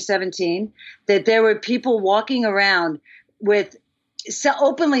of 2017, that there were people walking around with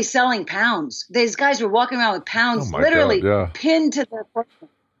openly selling pounds. These guys were walking around with pounds literally pinned to their person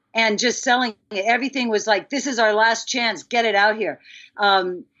and just selling it. Everything was like, this is our last chance. Get it out here.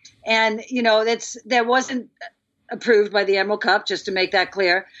 That wasn't approved by the Emerald Cup, just to make that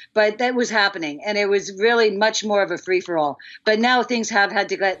clear, but that was happening. And it was really much more of a free-for-all. But now things have had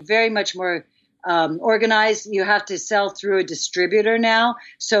to get very much more organized. You have to sell through a distributor now.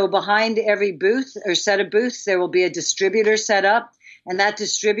 So behind every booth or set of booths, there will be a distributor set up. And that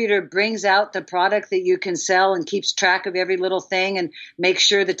distributor brings out the product that you can sell and keeps track of every little thing and makes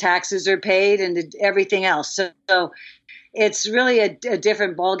sure the taxes are paid and everything else. So it's really a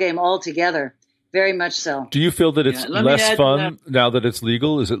different ballgame altogether. Very much so. Do you feel that it's less fun now that it's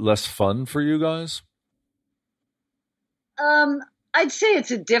legal? Is it less fun for you guys? I'd say it's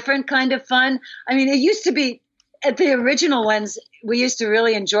a different kind of fun. It used to be at the original ones, we used to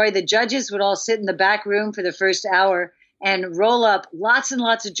really enjoy. The judges would all sit in the back room for the first hour and roll up lots and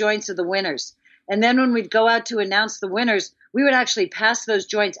lots of joints of the winners. And then when we'd go out to announce the winners, we would actually pass those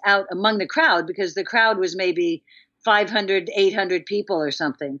joints out among the crowd, because the crowd was maybe 500, 800 people or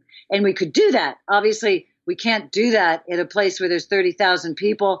something. And we could do that. Obviously, we can't do that at a place where there's 30,000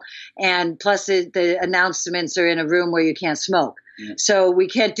 people. And plus the announcements are in a room where you can't smoke. Yeah. So we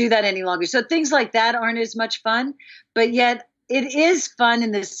can't do that any longer. So things like that aren't as much fun. But yet it is fun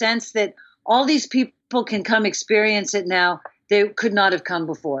in the sense that all these people can come experience it now. They could not have come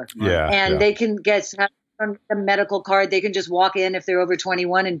before. They can get a medical card. They can just walk in if they're over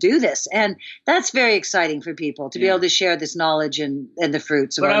 21 and do this. And that's very exciting for people to be able to share this knowledge and the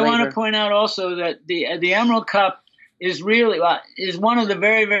fruits of our labor. But I want to point out also that the Emerald Cup is really is one of the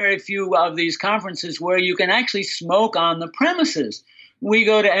very, very few of these conferences where you can actually smoke on the premises. We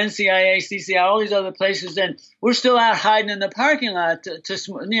go to NCIA, CCI, all these other places, and we're still out hiding in the parking lot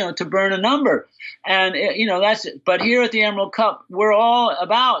to burn a number. And, that's it. But here at the Emerald Cup, we're all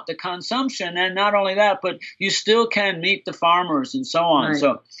about the consumption. And not only that, but you still can meet the farmers and so on. Right.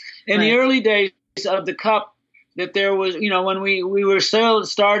 So in the early days of the Cup, that there was, when we were still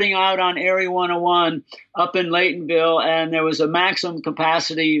starting out on Area 101 up in Laytonville, and there was a maximum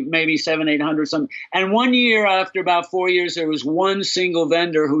capacity, maybe 700-800 something. And one year, after about 4 years, there was one single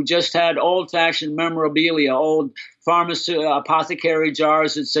vendor who just had old-fashioned memorabilia, old apothecary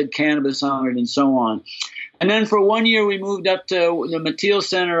jars that said cannabis on it and so on. And then for 1 year, we moved up to the Mateel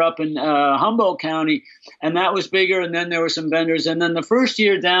Center up in Humboldt County, and that was bigger. And then there were some vendors. And then the first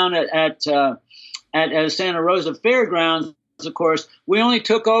year down at Santa Rosa Fairgrounds, of course, we only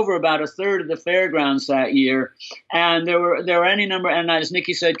took over about a third of the fairgrounds that year. And there were any number, and as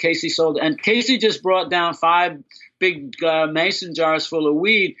Nikki said, Casey sold. And Casey just brought down 5 big mason jars full of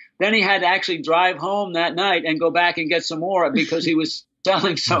weed. Then he had to actually drive home that night and go back and get some more because he was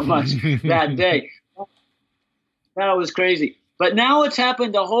selling so much that day. That was crazy. But now what's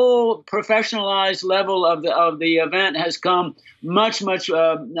happened, the whole professionalized level of the event has come much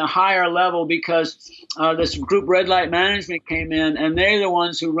higher level, because this group Red Light Management came in, and they're the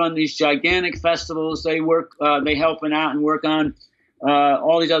ones who run these gigantic festivals. They helping out and work on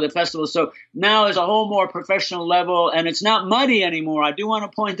all these other festivals. So now there's a whole more professional level, and it's not muddy anymore. I do want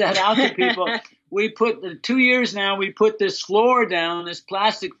to point that out to people. We put 2 years now, we put this floor down, this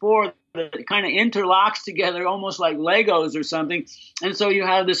plastic floor that kind of interlocks together almost like Legos or something. And so you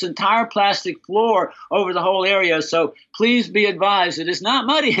have this entire plastic floor over the whole area. So please be advised that it's not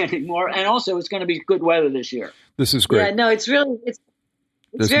muddy anymore. And also it's going to be good weather this year. This is great. Yeah, no, it's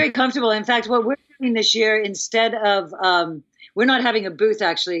very comfortable. In fact, what we're doing this year, instead of, we're not having a booth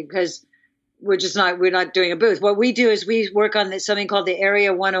actually, because we're not doing a booth. What we do is we work on something called the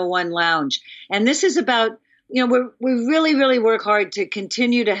Area 101 Lounge. And this is about, we really, really work hard to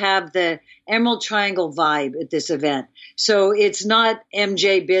continue to have the Emerald Triangle vibe at this event. So it's not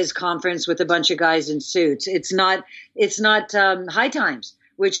MJ Biz conference with a bunch of guys in suits. It's not High Times,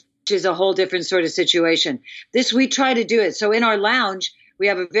 which is a whole different sort of situation. We try to do it. So in our lounge, we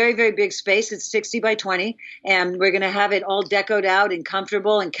have a very, very big space. It's 60 by 20, and we're going to have it all decoed out and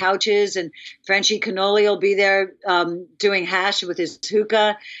comfortable, and couches, and Frenchie Cannoli will be there doing hash with his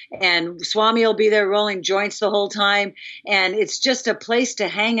hookah, and Swami will be there rolling joints the whole time. And it's just a place to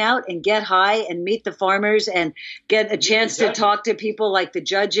hang out and get high and meet the farmers and get a chance to talk to people like the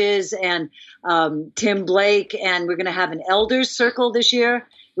judges and Tim Blake. And we're going to have an elders circle this year,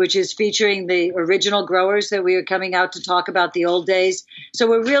 which is featuring the original growers that we are coming out to talk about the old days. So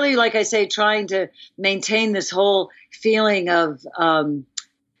we're really, like I say, trying to maintain this whole feeling of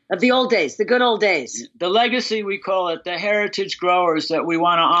the old days, the good old days. The legacy, we call it, the heritage growers that we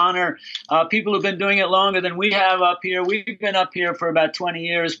want to honor. People who've been doing it longer than we have up here. We've been up here for about 20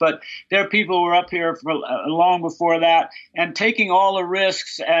 years, but there are people who were up here for long before that, and taking all the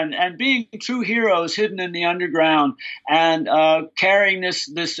risks and being true heroes hidden in the underground, and carrying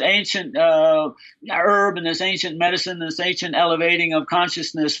this ancient herb and this ancient medicine, this ancient elevating of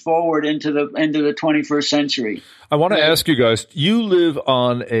consciousness forward into the 21st century. I want to ask you guys, you live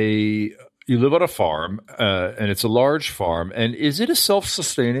on a farm, and it's a large farm. And is it a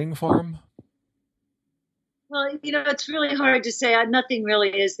self-sustaining farm? Well, it's really hard to say. Nothing really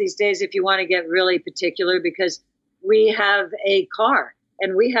is these days if you want to get really particular, because we have a car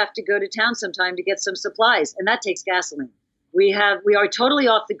and we have to go to town sometime to get some supplies, and that takes gasoline. We are totally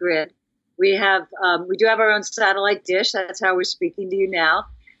off the grid. We do have our own satellite dish. That's how we're speaking to you now.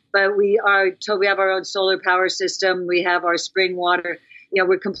 But we have our own solar power system. We have our spring water.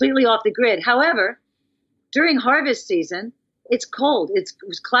 We're completely off the grid. However, during harvest season, it's cold. It's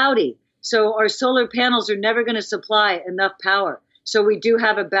cloudy. So our solar panels are never going to supply enough power. So we do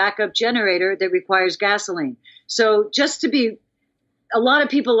have a backup generator that requires gasoline. So a lot of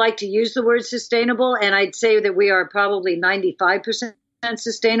people like to use the word sustainable, and I'd say that we are probably 95%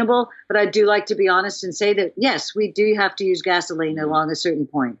 sustainable, but I do like to be honest and say that, yes, we do have to use gasoline along a certain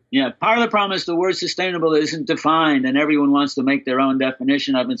point. Yeah, part of the problem is the word sustainable isn't defined, and everyone wants to make their own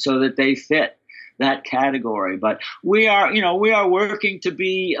definition of it so that they fit that category. But we are working to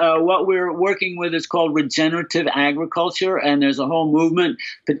be what we're working with is called regenerative agriculture, and there's a whole movement,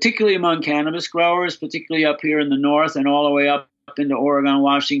 particularly among cannabis growers, particularly up here in the north and all the way up into Oregon,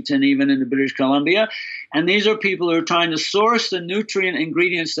 Washington, even into British Columbia. And these are people who are trying to source the nutrient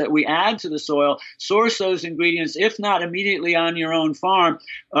ingredients that we add to the soil, source those ingredients, if not immediately on your own farm,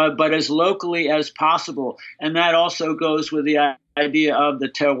 but as locally as possible. And that also goes with the idea of the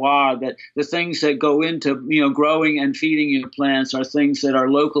terroir, that the things that go into growing and feeding your plants are things that are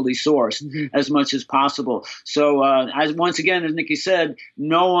locally sourced as much as possible. So once again, as Nikki said,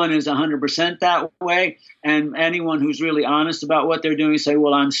 no one is 100% that way. And anyone who's really honest about what they're doing say,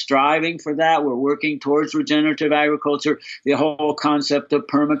 well, I'm striving for that. We're working towards regenerative agriculture, the whole concept of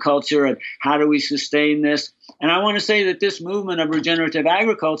permaculture and how do we sustain this. And I want to say that this movement of regenerative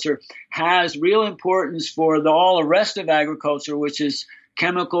agriculture has real importance for all the rest of agriculture, which is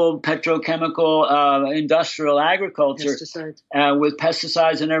chemical, petrochemical, industrial agriculture with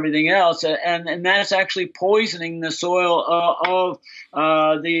pesticides and everything else. And that's actually poisoning the soil of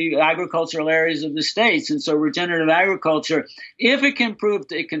the agricultural areas of the states. And so regenerative agriculture, if it can prove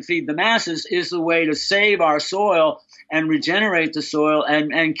that it can feed the masses, is the way to save our soil and regenerate the soil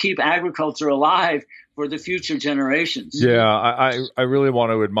and keep agriculture alive for the future generations. Yeah, I really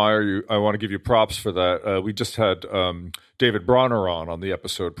want to admire you. I want to give you props for that. We just had David Bronner on the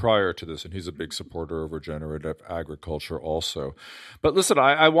episode prior to this, and he's a big supporter of regenerative agriculture also. But listen,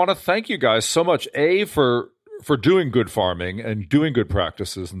 I want to thank you guys so much, A, for doing good farming and doing good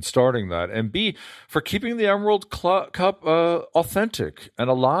practices and starting that, and B, for keeping the Emerald Cup authentic and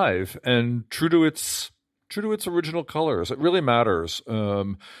alive and true to its original colors. It really matters.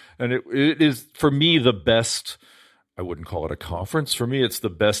 And it is, for me, the best, I wouldn't call it a conference. For me, it's the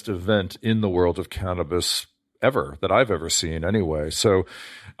best event in the world of cannabis ever that I've ever seen anyway. So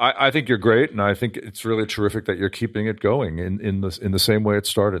I think you're great, and I think it's really terrific that you're keeping it going in the same way it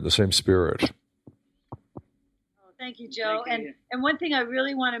started, the same spirit. Thank you, Joe. And one thing I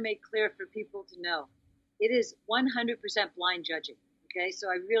really want to make clear for people to know, it is 100% blind judging. Okay, so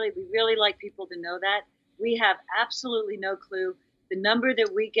we really like people to know that. We have absolutely no clue. The number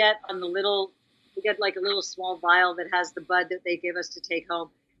that we get on we get like a little small vial that has the bud that they give us to take home.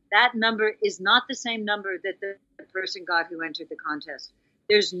 That number is not the same number that the person got who entered the contest.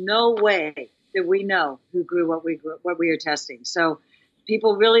 There's no way that we know who grew what we are testing. So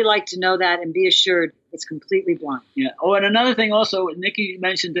people really like to know that and be assured it's completely blind. Yeah. Oh, and another thing also, Nikki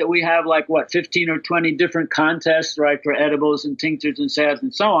mentioned that we have 15 or 20 different contests, right, for edibles and tinctures and salves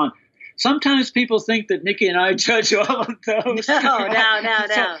and so on. Sometimes people think that Nikki and I judge all of those.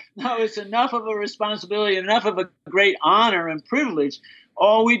 No, it's enough of a responsibility, enough of a great honor and privilege.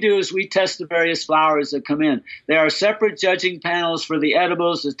 All we do is we test the various flowers that come in. There are separate judging panels for the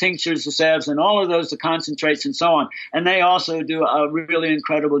edibles, the tinctures, the salves, and all of those, the concentrates and so on. And they also do a really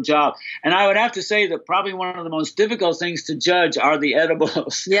incredible job. And I would have to say that probably one of the most difficult things to judge are the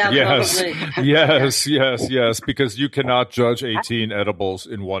edibles. Yeah, yes, probably. yes, because you cannot judge 18 edibles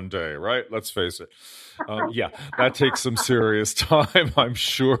in one day, right? Let's face it. That takes some serious time, I'm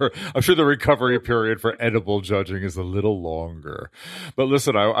sure. I'm sure the recovery period for edible judging is a little longer. But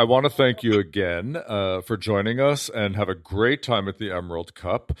listen, I want to thank you again for joining us, and have a great time at the Emerald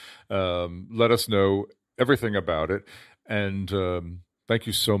Cup. Let us know everything about it. And thank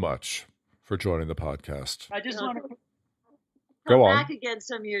you so much for joining the podcast. I just want to go on. Back again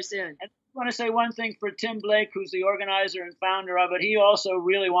some year soon. I want to say one thing for Tim Blake, who's the organizer and founder of it. He also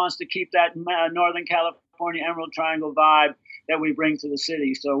really wants to keep that Northern California Emerald Triangle vibe that we bring to the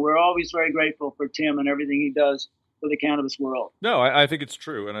city. So we're always very grateful for Tim and everything he does for the cannabis world. No, I think it's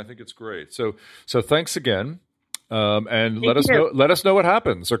true, and I think it's great. So thanks again, and let us know what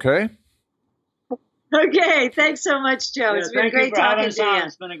happens. Okay. Okay. Thanks so much, Joe. It's been great talking to you.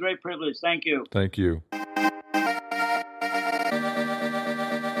 It's been a great privilege. Thank you. Thank you.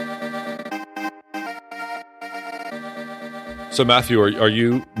 So, Matthew, are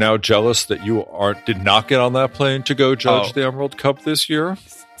you now jealous that you did not get on that plane to go judge the Emerald Cup this year?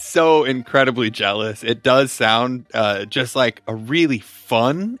 So incredibly jealous. It does sound just like a really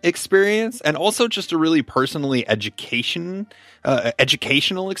fun experience, and also just a really personally educational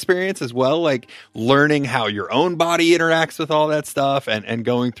experience as well, like learning how your own body interacts with all that stuff and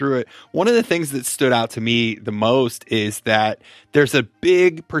going through it. One of the things that stood out to me the most is that there's a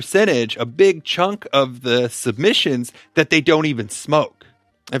big percentage, a big chunk of the submissions that they don't even smoke.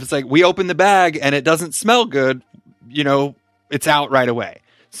 If it's like, we open the bag and it doesn't smell good, it's out right away.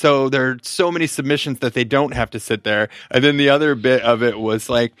 So there are so many submissions that they don't have to sit there. And then the other bit of it was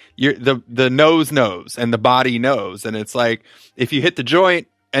like the nose knows and the body knows. And it's like, if you hit the joint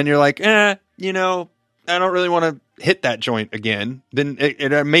and you're like, I don't really want to hit that joint again, then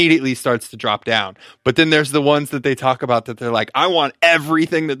it immediately starts to drop down. But then there's the ones that they talk about that they're like, I want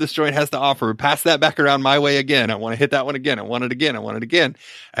everything that this joint has to offer. Pass that back around my way again. I want to hit that one again. I want it again. I want it again.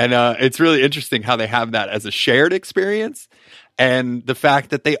 And it's really interesting how they have that as a shared experience. And the fact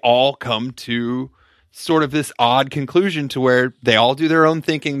that they all come to sort of this odd conclusion to where they all do their own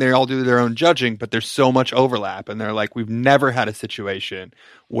thinking, they all do their own judging, but there's so much overlap. And they're like, we've never had a situation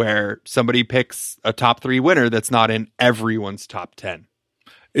where somebody picks a top 3 winner that's not in everyone's top 10.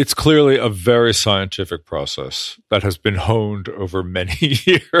 It's clearly a very scientific process that has been honed over many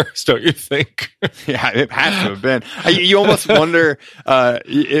years, don't you think? Yeah, it has to have been. You almost wonder,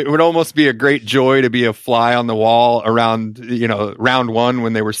 it would almost be a great joy to be a fly on the wall around, round 1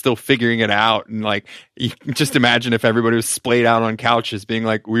 when they were still figuring it out. And like, you can just imagine if everybody was splayed out on couches being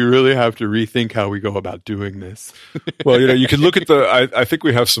like, we really have to rethink how we go about doing this. Well, you can look at I think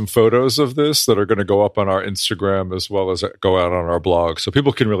we have some photos of this that are going to go up on our Instagram as well as go out on our blog. So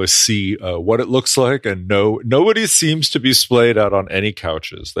people can really see what it looks like, and nobody seems to be splayed out on any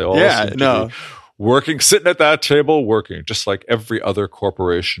couches. They all seem to be working, sitting at that table, working just like every other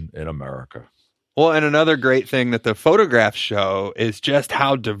corporation in America. Well, and another great thing that the photographs show is just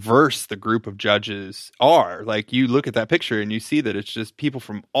how diverse the group of judges are. Like, you look at that picture and you see that it's just people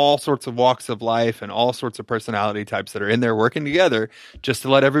from all sorts of walks of life and all sorts of personality types that are in there working together just to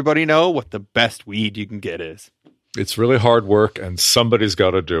let everybody know what the best weed you can get is. It's really hard work, and somebody's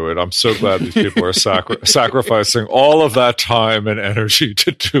got to do it. I'm so glad these people are sacrificing all of that time and energy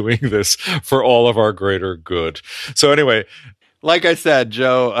to doing this for all of our greater good. So anyway, Like I said,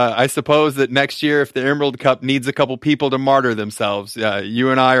 Joe, I suppose that next year, if the Emerald Cup needs a couple people to martyr themselves,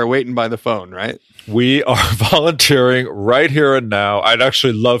 you and I are waiting by the phone, right? We are volunteering right here and now. I'd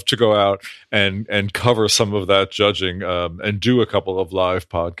actually love to go out and cover some of that judging and do a couple of live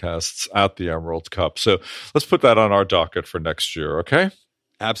podcasts at the Emerald Cup. So let's put that on our docket for next year, okay?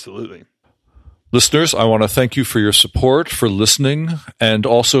 Absolutely. Listeners, I want to thank you for your support, for listening, and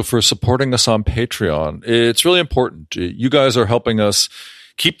also for supporting us on Patreon. It's really important. You guys are helping us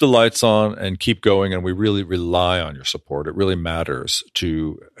keep the lights on and keep going, and we really rely on your support. It really matters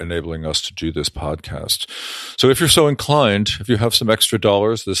to enabling us to do this podcast. So if you're so inclined, if you have some extra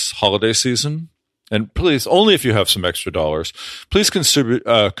dollars this holiday season, and please, only if you have some extra dollars, please consider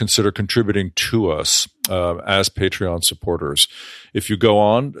contributing to us as Patreon supporters. If you go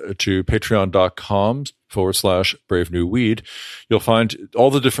on to patreon.com/Brave New Weed, you'll find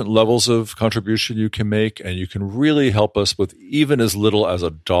all the different levels of contribution you can make, and you can really help us with even as little as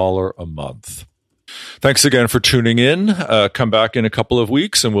 $1 a month. Thanks again for tuning in. Come back in a couple of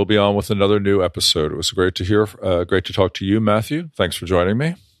weeks, and we'll be on with another new episode. It was great to talk to you, Matthew. Thanks for joining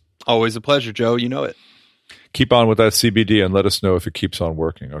me. Always a pleasure, Joe. You know it. Keep on with that CBD and let us know if it keeps on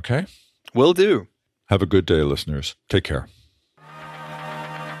working, okay? Will do. Have a good day, listeners. Take care.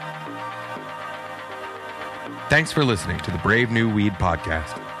 Thanks for listening to the Brave New Weed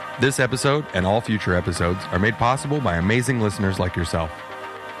podcast. This episode and all future episodes are made possible by amazing listeners like yourself.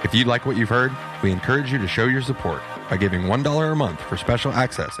 If you like what you've heard, we encourage you to show your support by giving $1 a month for special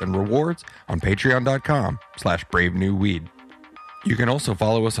access and rewards on patreon.com/Brave New Weed. You can also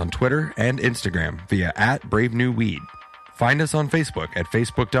follow us on Twitter and Instagram via @BraveNewWeed. Find us on Facebook at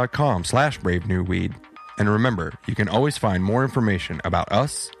facebook.com/BraveNewWeed. And remember, you can always find more information about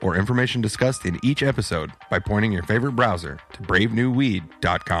us or information discussed in each episode by pointing your favorite browser to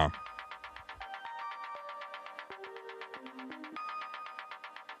bravenewweed.com.